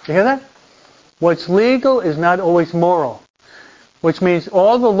 You hear that? What's legal is not always moral. Which means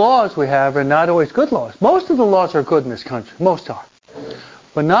all the laws we have are not always good laws. Most of the laws are good in this country. Most are.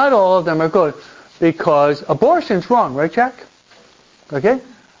 But not all of them are good, because abortion's wrong, right, Jack? Okay?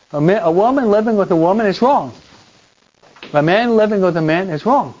 A woman living with a woman is wrong. A man living with a man is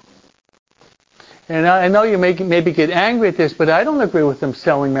wrong. And I know you maybe get angry at this, but I don't agree with them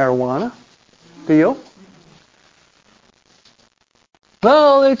selling marijuana. Do you?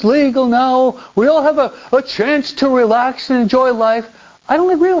 Well, it's legal now. We all have a chance to relax and enjoy life. I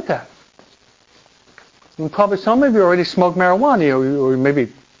don't agree with that. And probably some of you already smoke marijuana, or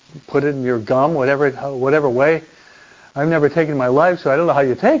maybe put it in your gum, whatever way. I've never taken it in my life, so I don't know how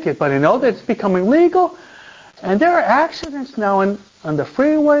you take it, but I know that it's becoming legal. And there are accidents now on the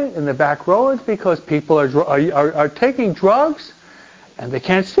freeway, in the back roads, because people are taking drugs, and they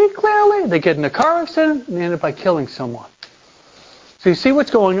can't see clearly. They get in a car accident, and they end up by killing someone. So you see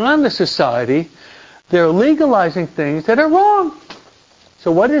what's going on in the society. They're legalizing things that are wrong.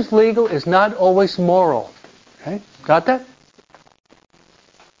 So what is legal is not always moral. Okay? Got that?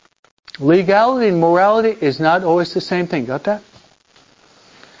 Legality and morality is not always the same thing. Got that?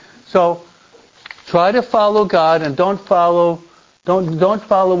 So try to follow God and don't follow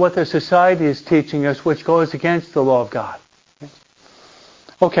what the society is teaching us, which goes against the law of God.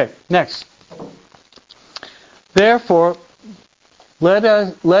 Okay, next. Therefore, let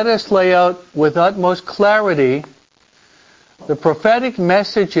us lay out with utmost clarity the prophetic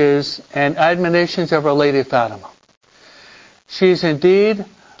messages and admonitions of Our Lady Fatima. She is indeed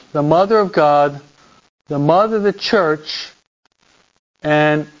the Mother of God, the Mother of the Church,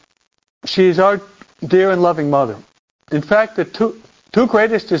 and she is our dear and loving Mother. In fact, the two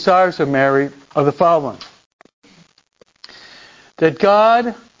greatest desires of Mary are the following: that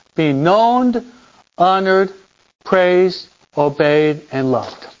God be known, honored, praised, obeyed, and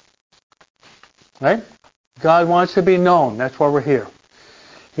loved. Right? God wants to be known. That's why we're here.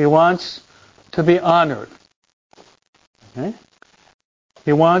 He wants to be honored. Okay?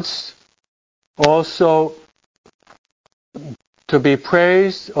 He wants also to be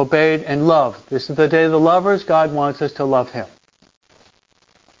praised, obeyed, and loved. This is the day of the lovers. God wants us to love Him.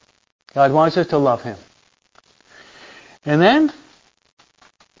 God wants us to love Him. And then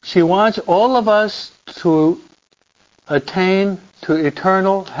she wants all of us to attain to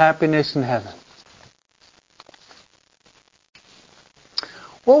eternal happiness in heaven.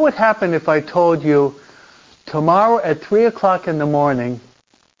 What would happen if I told you tomorrow at 3 o'clock in the morning,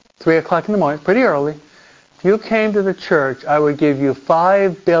 pretty early, if you came to the church, I would give you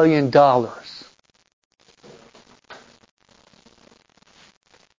 $5 billion.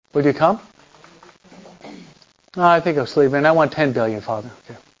 Would you come? No, I think I'll sleep in. I want 10 billion, Father.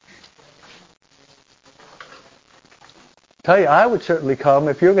 Okay. Tell you, I would certainly come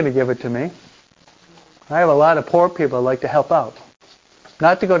if you're going to give it to me. I have a lot of poor people I'd like to help out.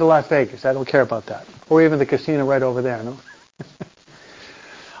 Not to go to Las Vegas. I don't care about that. Or even the casino right over there, no?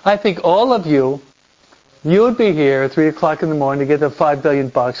 I think all of you would be here at 3 o'clock in the morning to get the $5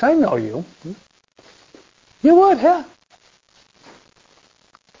 billion. I know you. You would, yeah.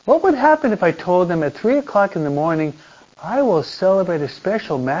 What would happen if I told them at 3 o'clock in the morning, I will celebrate a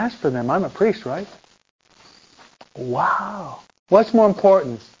special Mass for them? I'm a priest, right? Wow. What's more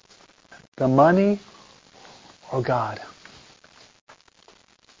important? The money or God?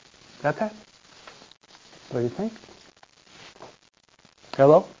 Got that? What do you think?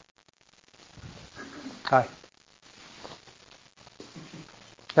 Hello? Hi.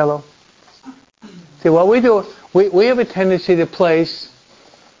 Hello? See, what we do, we have a tendency to place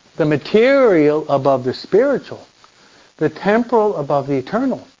the material above the spiritual, the temporal above the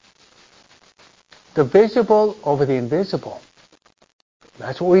eternal, the visible over the invisible.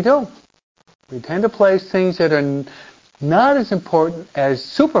 That's what we do. We tend to place things that are not as important as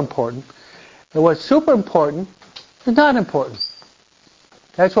super important, and what's super important is not important.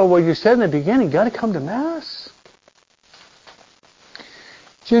 That's why what you said in the beginning, you got to come to Mass.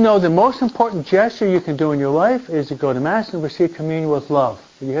 Do you know the most important gesture you can do in your life is to go to Mass and receive communion with love?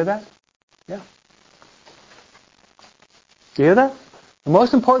 Did you hear that? Yeah. Do you hear that? The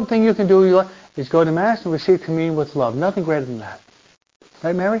most important thing you can do in your life is go to Mass and receive communion with love. Nothing greater than that.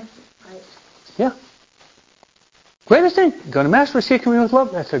 Right, Mary? Right. Yeah. Greatest thing. Go to Mass, receive communion with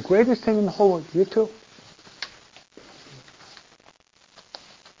love. That's the greatest thing in the whole world. You too.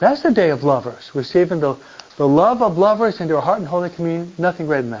 That's the day of lovers. Receiving the love of lovers into our heart and holy communion. Nothing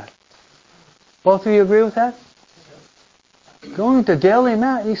greater than that. Both of you agree with that? Going to daily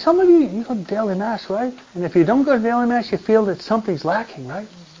Mass. Some of you go to daily Mass, right? And if you don't go to daily Mass, you feel that something's lacking, right?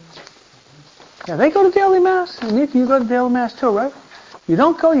 Yeah, they go to daily Mass. And you go to daily Mass too, right? You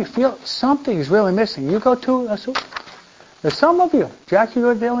don't go, you feel something is really missing. You go too. There's some of you. Jack, you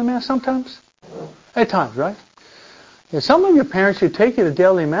go to daily Mass sometimes? At times, right? Yeah, some of your parents should take you to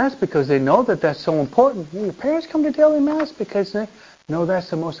daily Mass because they know that that's so important. Your parents come to daily Mass because they know that's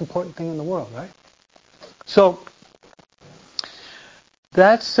the most important thing in the world, right? So,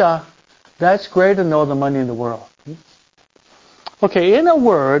 That's greater than all the money in the world. Okay, in a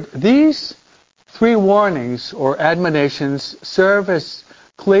word, these 3 warnings or admonitions serve as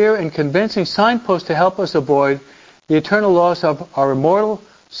clear and convincing signposts to help us avoid the eternal loss of our immortal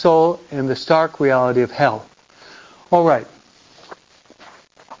soul and the stark reality of hell. All right.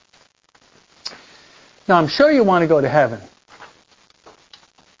 Now, I'm sure you want to go to heaven.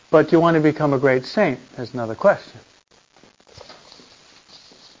 But do you want to become a great saint? That's another question.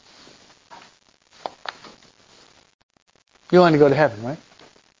 You want to go to heaven, right?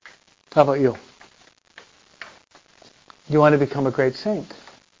 How about you? You want to become a great saint?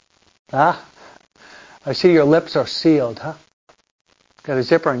 Ah, I see your lips are sealed, huh? Got a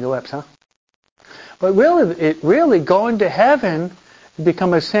zipper on your lips, huh? But really, going to heaven to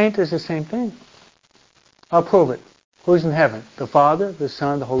become a saint is the same thing. I'll prove it. Who's in heaven? The Father, the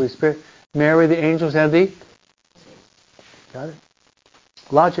Son, the Holy Spirit, Mary, the angels, and the... Got it?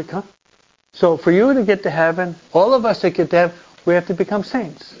 Logic, huh? So for you to get to heaven, all of us that get to heaven, we have to become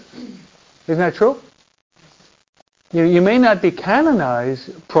saints. Isn't that true? You may not be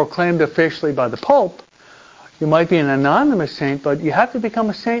canonized, proclaimed officially by the Pope. You might be an anonymous saint, but you have to become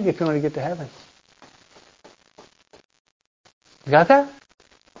a saint if you want to get to heaven. You got that?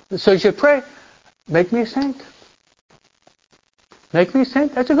 So you should pray, make me a saint. Make me a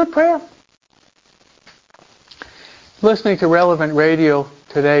saint. That's a good prayer. Listening to Relevant Radio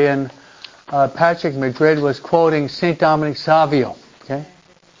today, and Patrick Madrid was quoting St. Dominic Savio. Okay?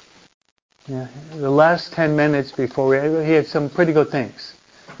 Yeah, the last 10 minutes before he had some pretty good things.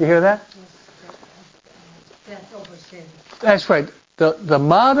 You hear that? Death over sin. That's right. The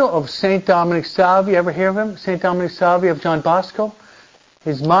motto of St. Dominic Savio, you ever hear of him? St. Dominic Savio of John Bosco?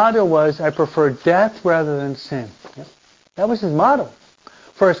 His motto was, I prefer death rather than sin. Yep. That was his motto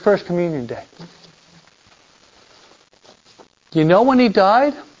for his first communion day. Do you know when he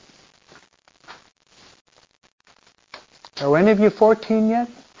died? Are any of you 14 yet?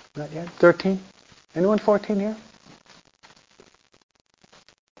 Not yet? 13? Anyone 14 here?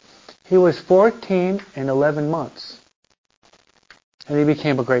 He was 14 and 11 months. And he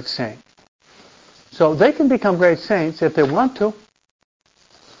became a great saint. So they can become great saints if they want to.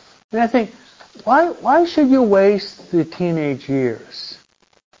 And I think, why should you waste the teenage years?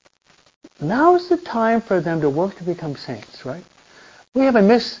 Now is the time for them to work to become saints, right? We have a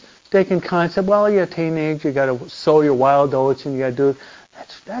mistaken concept. Well, you're a teenage, you got to sow your wild oats, and you got to do.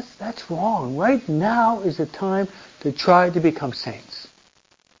 That's wrong. Right now is the time to try to become saints.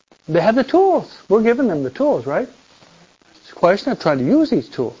 They have the tools. We're giving them the tools, right? It's a question of trying to use these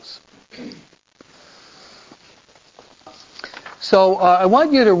tools. So I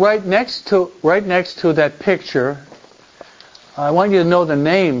want you to write next to that picture. I want you to know the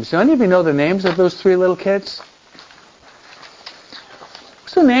names. Do any of you know the names of those 3 little kids?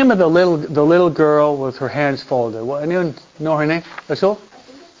 What's the name of the little girl with her hands folded? Anyone know her name? That's all?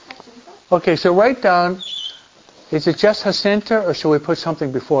 Okay, so write down. Is it just Jacinta, or should we put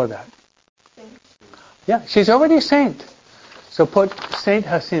something before that? Yeah, she's already a saint. So put Saint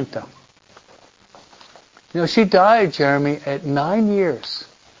Jacinta. You know, she died, Jeremy, at 9 years.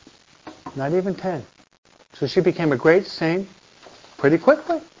 Not even 10. So she became a great saint pretty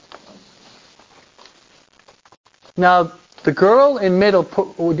quickly. Now, the girl in middle,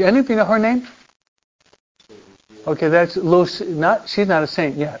 do any of you know her name? Okay, that's Lucy. She's not a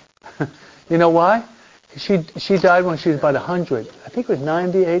saint yet. You know why? She died when she was about 100. I think it was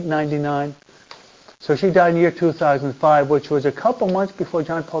 98, 99. So she died in the year 2005, which was a couple months before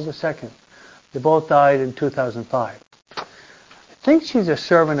John Paul II. They both died in 2005. I think she's a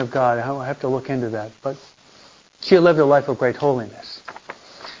servant of God. I have to look into that. But she lived a life of great holiness.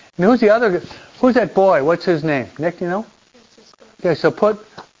 And who's that boy? What's his name? Nick, you know? Okay, so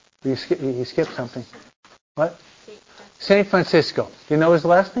you skipped something. What? Saint Francisco. Do you know his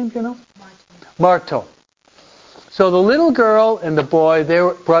last name? Do you know? Marto. So the little girl and the boy, they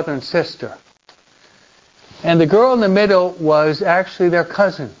were brother and sister. And the girl in the middle was actually their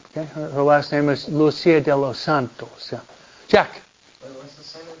cousin. Okay? Her last name is Lucia de los Santos. Yeah. Jack. What's the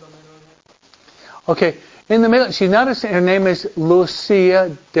saint in the middle? Okay, in the middle, she's not a saint. Her name is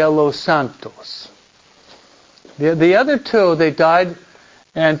Lucia de los Santos. The other 2, they died,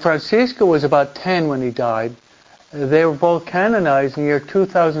 and Francisco was about 10 when he died. They were both canonized in the year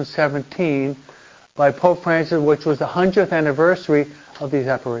 2017 by Pope Francis, which was the 100th anniversary of these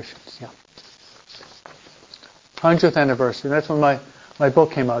apparitions. Yeah. 100th anniversary. That's when my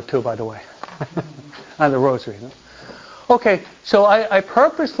book came out too, by the way, on the rosary. You know? Okay, so I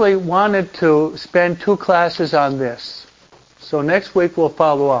purposely wanted to spend 2 classes on this. So next week we'll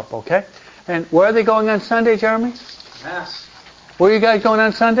follow up, okay? And where are they going on Sunday, Jeremy? Mass. Where are you guys going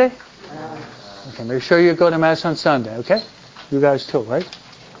on Sunday? Okay, make sure you go to Mass on Sunday, okay? You guys too, right?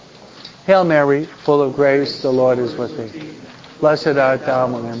 Hail Mary, full of grace, the Lord is with thee. Blessed art thou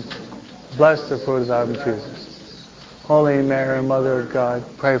among women. Blessed the fruit of thy womb, Jesus. Holy Mary, Mother of God,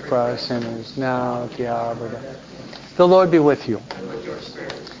 pray for us sinners, now at the hour of our death. The Lord be with you.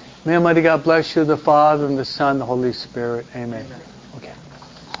 May Almighty God bless you, the Father, and the Son, and the Holy Spirit. Amen. Okay.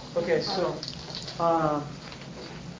 Okay, so